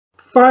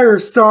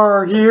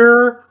Firestar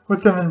here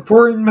with an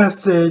important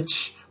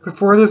message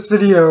before this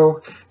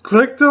video.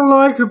 Click the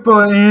like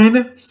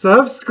button,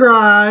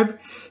 subscribe,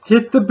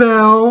 hit the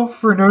bell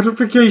for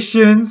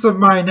notifications of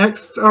my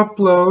next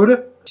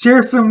upload,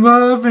 share some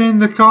love in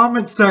the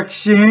comment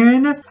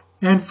section,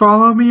 and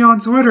follow me on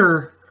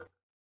Twitter.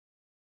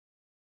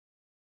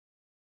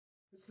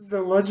 This is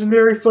the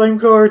legendary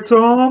Flamecolor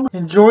Tom.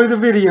 Enjoy the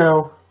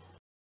video.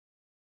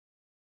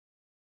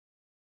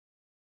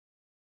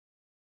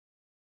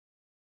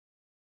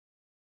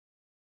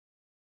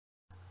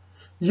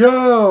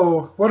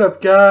 Yo, what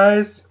up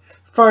guys?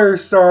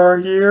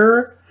 Firestar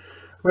here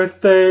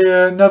with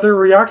another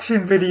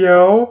reaction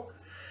video.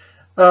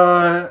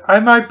 I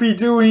might be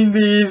doing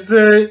these,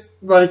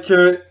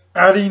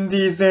 adding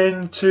these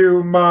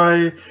into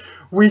my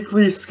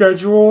weekly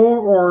schedule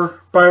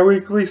or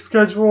bi-weekly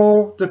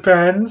schedule,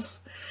 depends.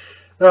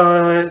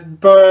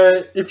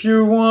 But if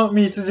you want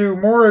me to do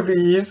more of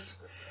these,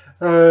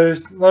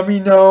 let me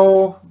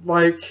know,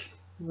 what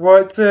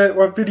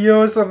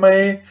videos I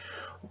may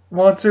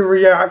want to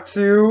react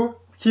to.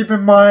 Keep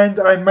in mind,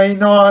 I may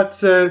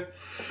not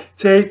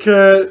take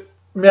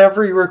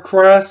every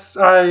request.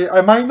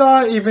 I might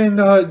not even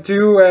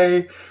do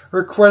a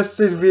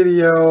requested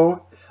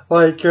video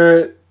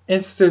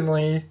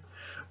instantly,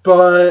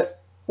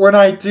 but when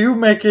I do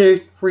make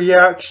a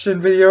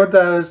reaction video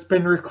that has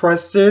been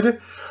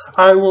requested,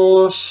 I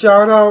will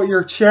shout out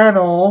your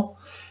channel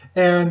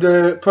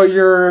and put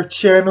your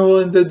channel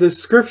in the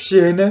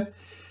description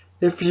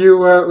if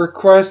you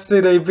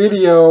requested a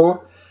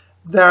video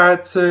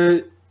that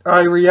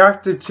I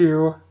reacted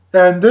to.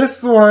 And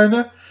this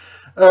one,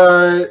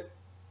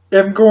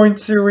 I'm going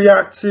to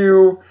react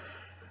to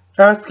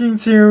Asking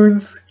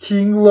Toon's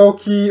King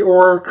Loki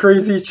or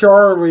Crazy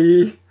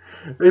Charlie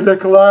in the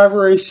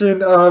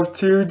collaboration of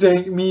two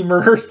dank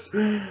memers.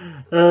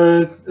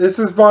 This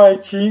is by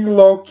King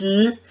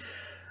Loki.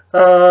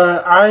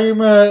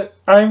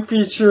 I'm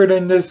featured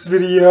in this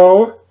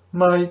video.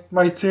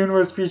 My tune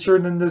was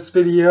featured in this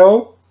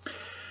video.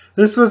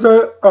 This was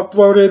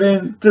uploaded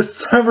in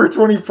December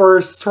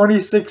 21st,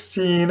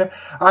 2016.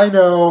 I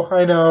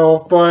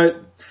know, but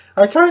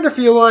I kind of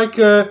feel like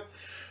doing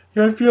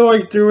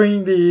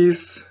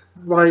these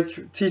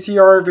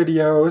TTR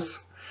videos.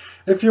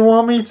 If you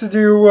want me to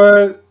do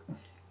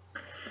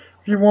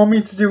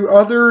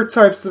other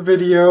types of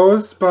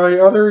videos by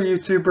other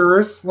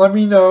YouTubers, let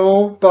me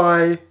know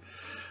by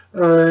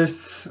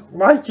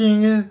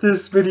liking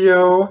this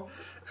video,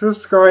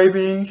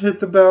 subscribing, hit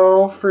the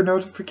bell for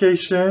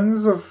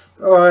notifications of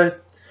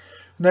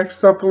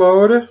next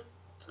upload.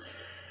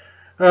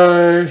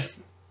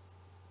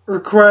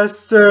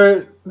 Request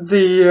the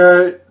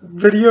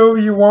video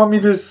you want me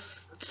to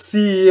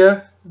see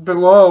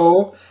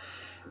below.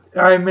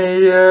 I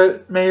may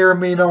or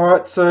may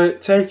not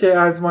take it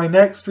as my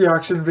next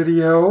reaction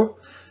video,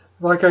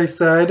 like I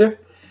said.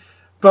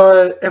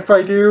 But if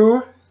I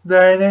do,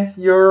 then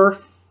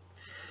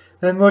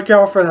look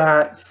out for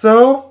that.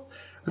 So,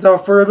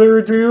 without further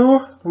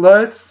ado,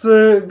 let's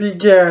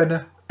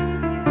begin.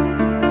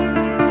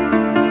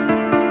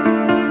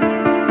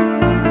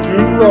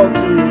 King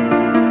Loki,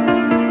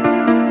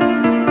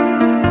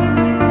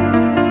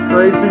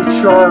 Crazy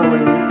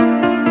Charlie,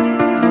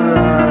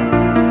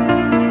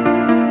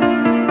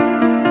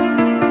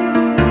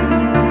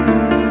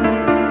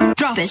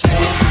 drop it.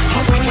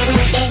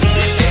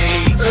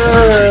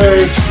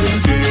 Hey.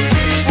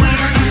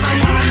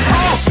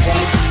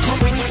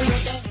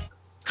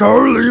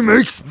 Charlie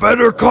makes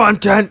better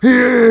content. He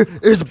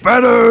is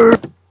better.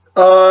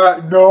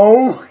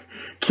 No.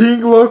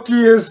 King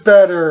Loki is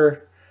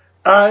better.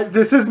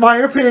 This is my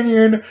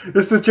opinion.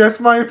 This is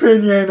just my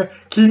opinion.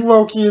 King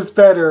Loki is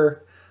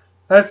better.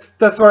 That's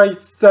what I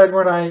said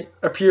when I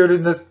appeared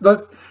in this.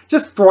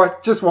 Just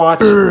watch.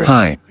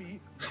 Hi.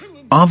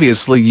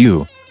 Obviously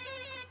you.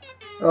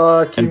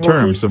 In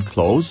terms of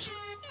clothes?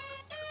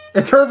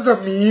 In terms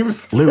of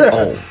memes?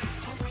 I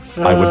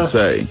would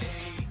say.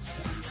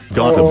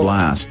 Got a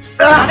blast.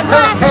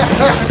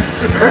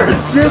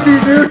 Jimmy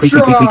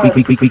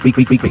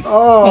Neutron!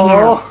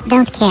 Oh. Hey,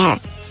 don't care.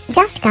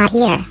 Just got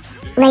here.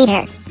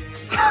 Later.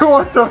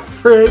 What the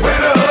frick?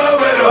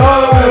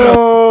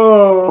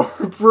 Oh,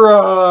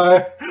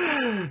 bruh.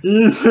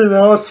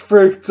 That was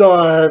frick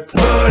time.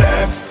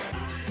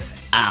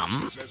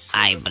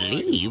 I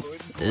believe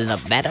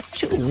the better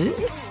tune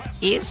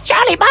is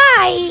Charlie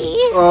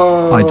Bye.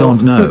 Oh. I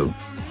don't know.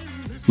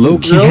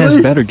 Loki Really? has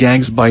better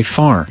gags by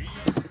far.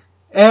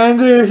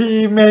 And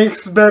he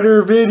makes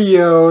better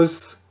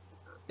videos,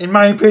 in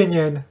my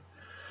opinion.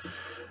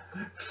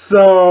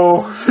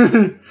 So,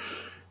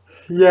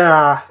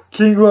 yeah,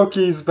 King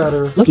Loki's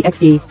better. Loki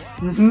XD.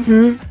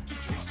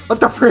 What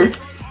the freak?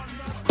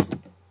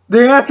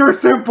 The answer is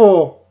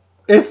simple.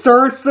 It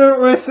starts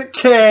with a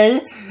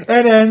K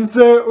and ends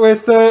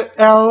with a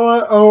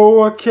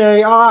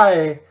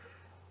L-O-K-I.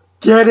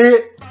 Get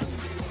it?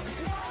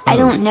 I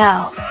don't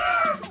know.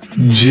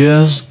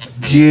 Just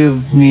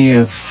give me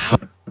a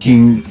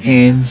fucking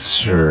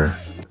answer.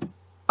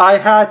 I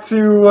had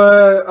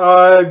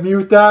to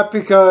mute that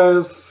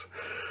because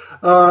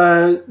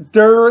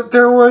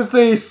There was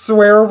a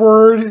swear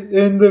word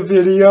in the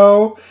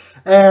video,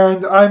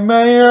 and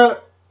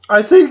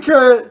I think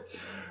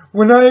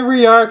when I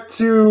react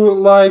to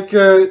like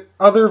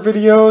other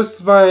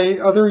videos by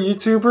other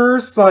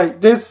YouTubers,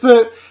 like this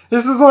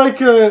is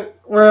like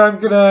what I'm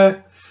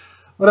gonna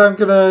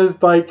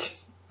like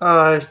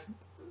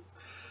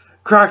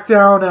crack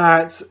down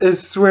at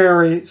is swear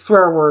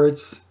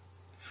words.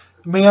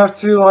 You may have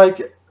to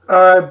like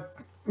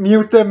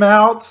mute them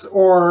out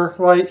or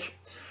like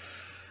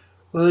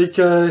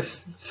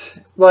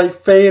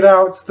fade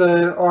out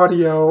the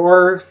audio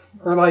or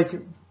like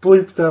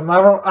bleep them.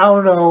 I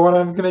don't know what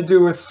I'm gonna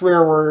do with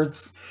swear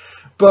words,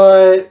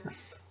 but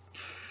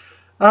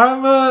I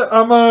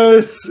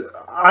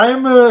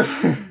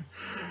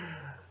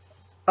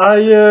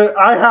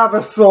have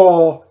a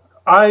soul.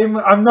 I'm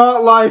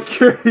not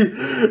like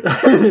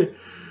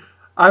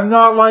I'm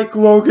not like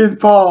Logan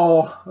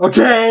Paul.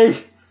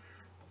 Okay,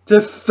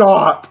 just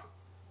stop.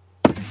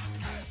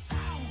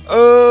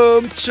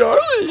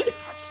 Charlie.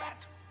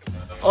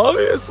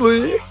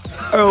 Obviously.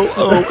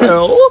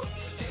 LOL.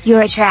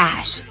 You're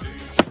trash.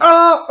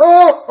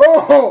 Oh,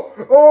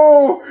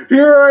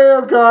 here I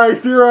am,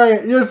 guys, here I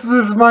am. Yes,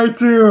 this is my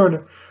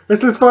tune.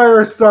 This is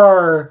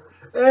Firestar.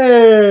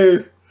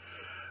 Hey,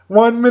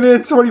 1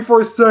 minute,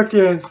 24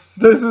 seconds.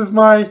 This is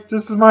my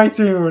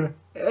tune.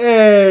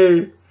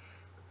 Hey,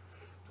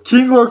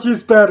 King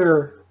Loki's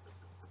better.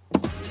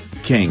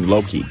 King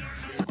Loki.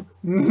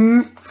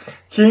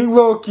 King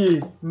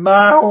Loki,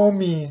 my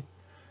homie.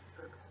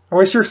 I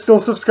wish you're still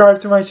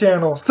subscribed to my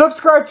channel.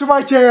 Subscribe to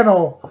my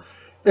channel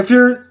if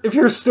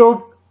you're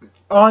still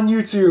on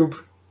YouTube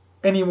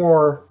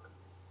anymore.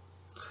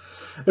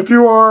 If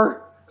you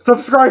are,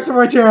 subscribe to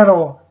my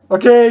channel,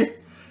 okay?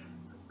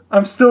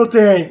 I'm still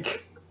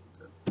dank.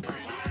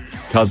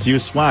 'Cause you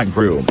swag,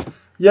 bro.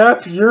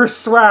 Yep, you're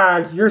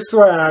swag.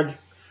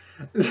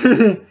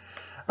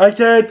 I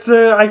get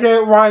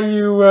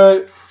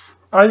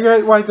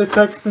why the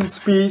Texan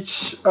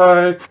speech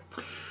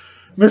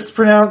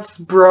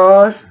mispronounced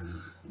bruh,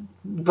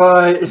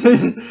 but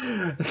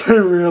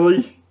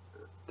really,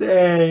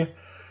 dang.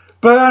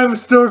 But I'm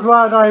still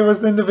glad I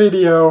was in the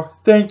video.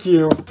 Thank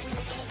you.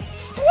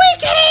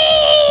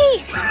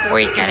 Squeakity!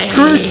 Squeakity!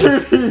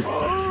 Squeaky!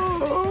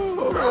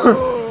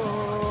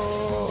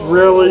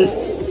 Really?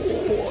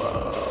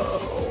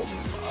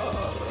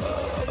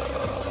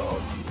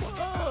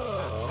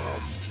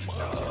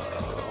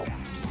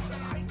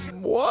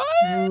 What?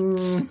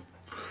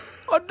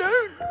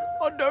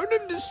 I don't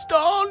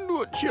understand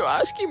what you're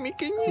asking me.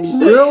 Can you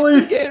say Really?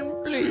 it again,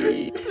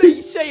 please?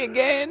 Please say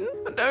again.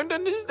 I don't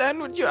understand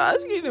what you're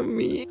asking of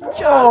me.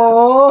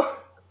 Aww.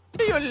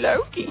 You're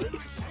Loki.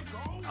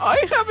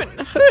 I haven't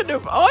heard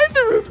of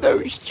either of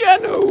those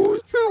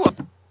channels. Who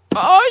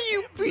are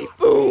you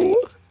people?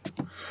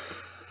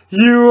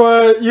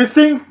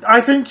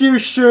 I think you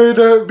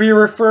should be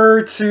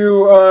referred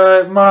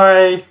to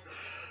my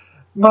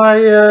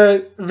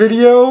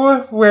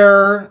video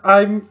where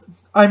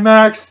I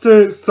maxed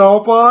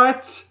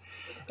Cellbot,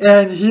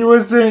 and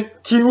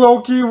King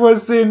Loki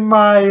was in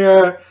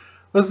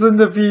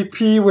the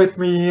VP with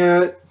me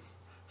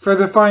for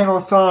the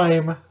final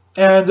time,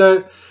 and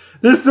it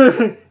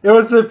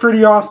was a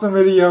pretty awesome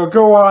video.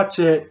 Go watch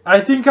it.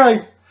 I think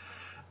I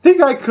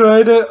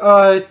could,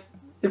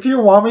 if you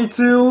want me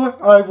to,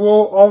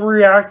 I'll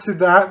react to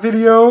that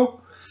video.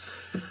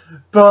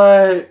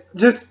 But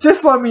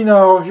just let me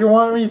know if you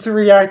want me to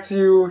react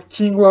to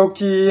King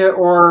Loki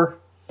or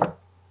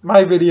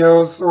my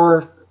videos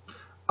or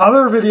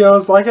other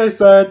videos. Like I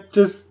said,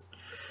 just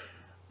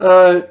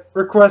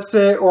request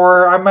it,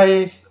 or I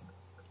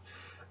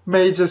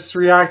may just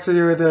react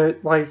to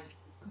it like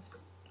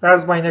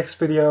as my next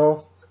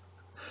video.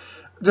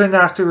 Didn't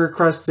have to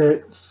request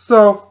it.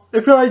 So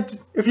if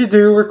you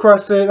do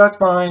request it, that's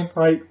fine.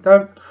 Like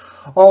that,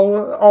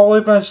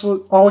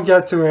 I'll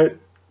get to it.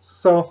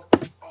 So.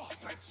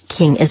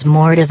 King is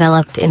more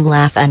developed in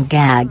laugh and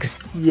gags.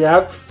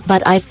 Yep.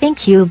 But I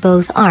think you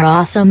both are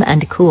awesome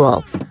and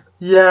cool.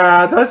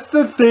 Yeah, that's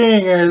the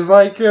thing. Is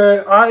like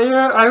I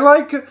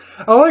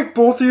like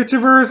both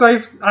YouTubers.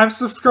 I'm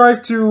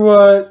subscribed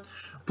to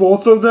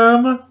both of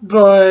them,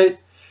 but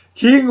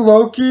King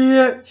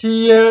Loki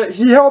he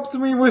helped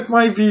me with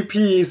my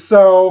VP,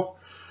 so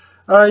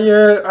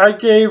I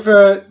gave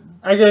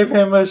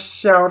him a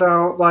shout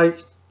out.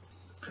 Like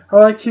I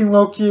like King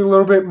Loki a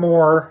little bit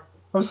more.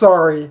 I'm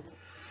sorry.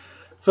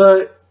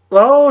 But,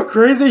 well,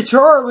 Crazy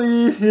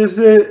Charlie,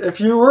 if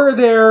you were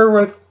there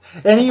with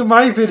any of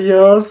my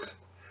videos,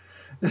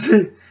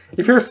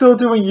 if you're still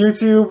doing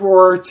YouTube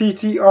or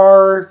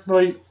TTR,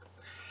 like,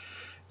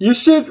 you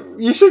should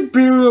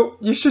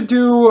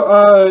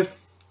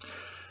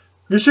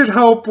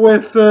help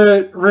with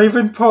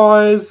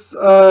Ravenpaw's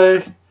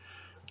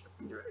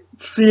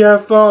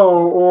CFO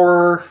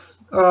or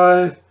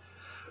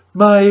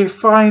my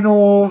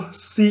final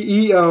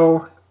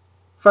CEO.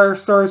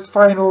 Firestar's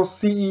final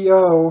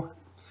CEO.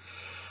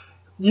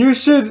 You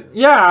should,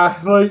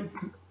 yeah, like,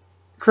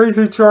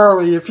 Crazy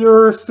Charlie, if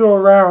you're still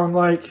around,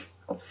 like,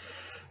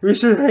 We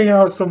should hang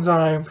out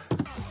sometime.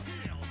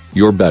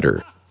 You're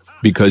better.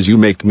 Because you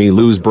make me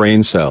lose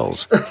brain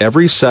cells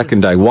every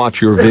second I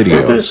watch your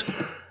videos.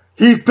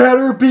 He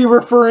better be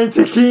referring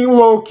to King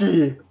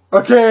Loki,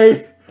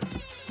 okay?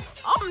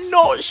 I'm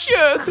not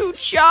sure who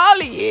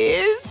Charlie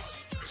is.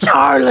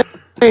 Charlie!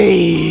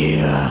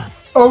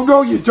 Oh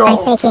no, you don't! I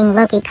say King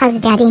Loki cause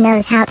daddy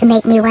knows how to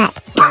make me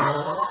wet.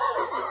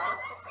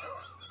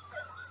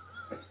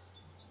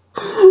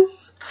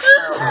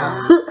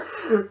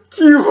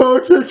 King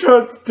Loki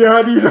cause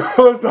daddy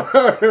knows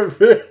how to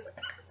make...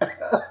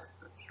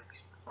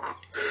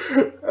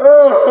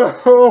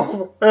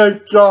 Oh my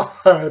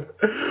god.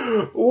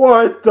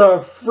 What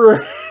the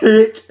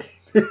freak?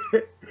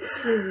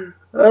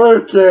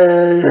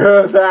 Okay,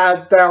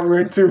 that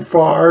went too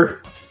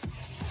far.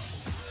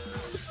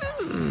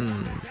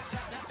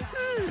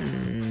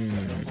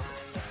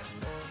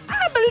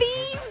 I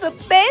believe the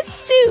best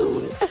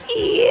toon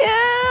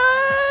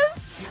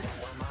is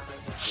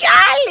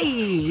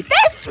Charlie.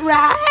 That's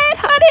right,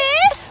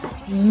 honey.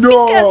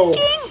 No! Because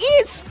King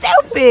is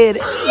stupid.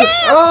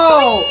 Yeah.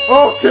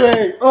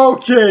 Oh,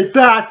 okay,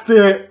 that's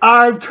it.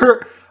 I'm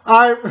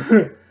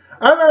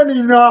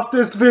ending off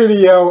this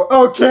video.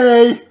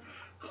 Okay,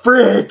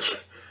 freak,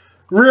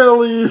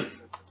 really?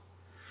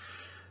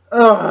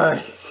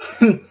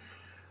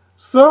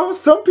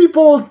 Some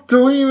people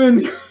don't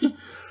even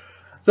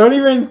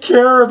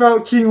care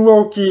about King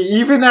Loki,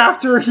 even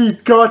after he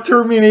got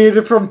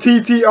terminated from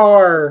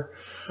TTR.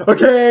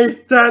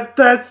 Okay,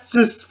 that's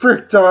just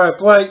freaked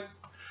up. Like,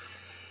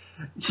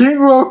 King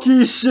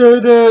Loki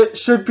should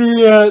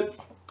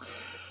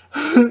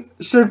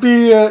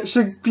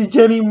be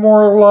getting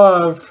more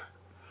love.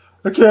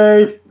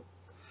 Okay,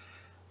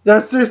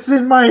 that's just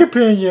in my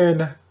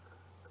opinion.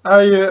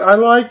 I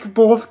like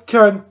both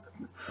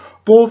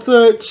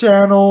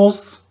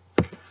channels,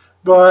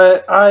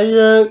 but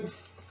I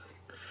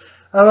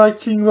like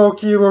King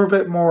Loki a little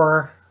bit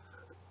more.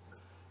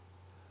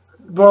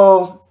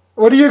 Well,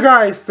 what do you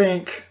guys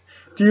think?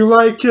 Do you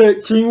like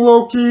King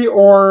Loki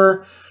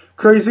or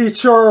Crazy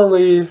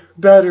Charlie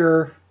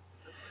better?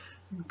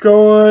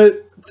 Go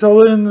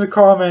tell it in the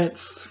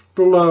comments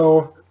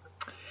below.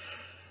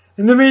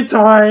 In the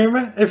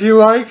meantime, if you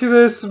like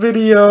this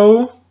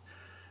video,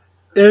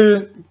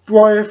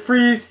 feel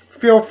free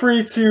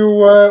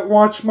to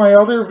watch my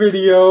other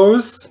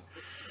videos.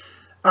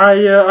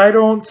 I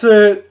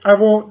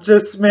won't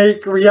just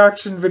make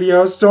reaction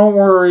videos. Don't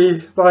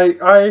worry.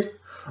 Like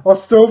I'll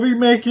still be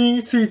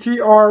making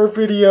TTR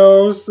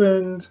videos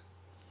and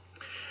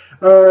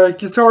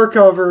guitar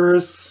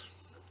covers.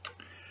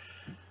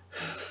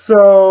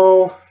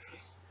 So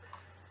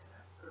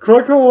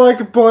click the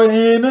like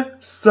button,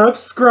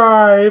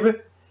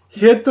 subscribe,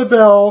 hit the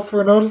bell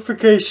for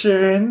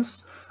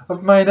notifications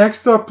of my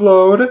next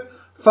upload.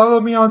 Follow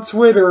me on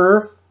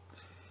Twitter.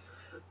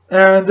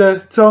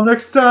 And till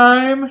next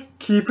time,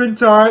 keep in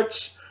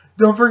touch.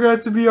 Don't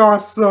forget to be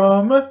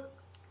awesome.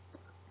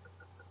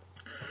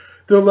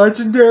 The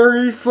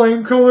legendary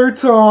Flame Color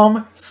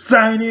Tom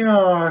signing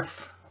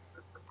off.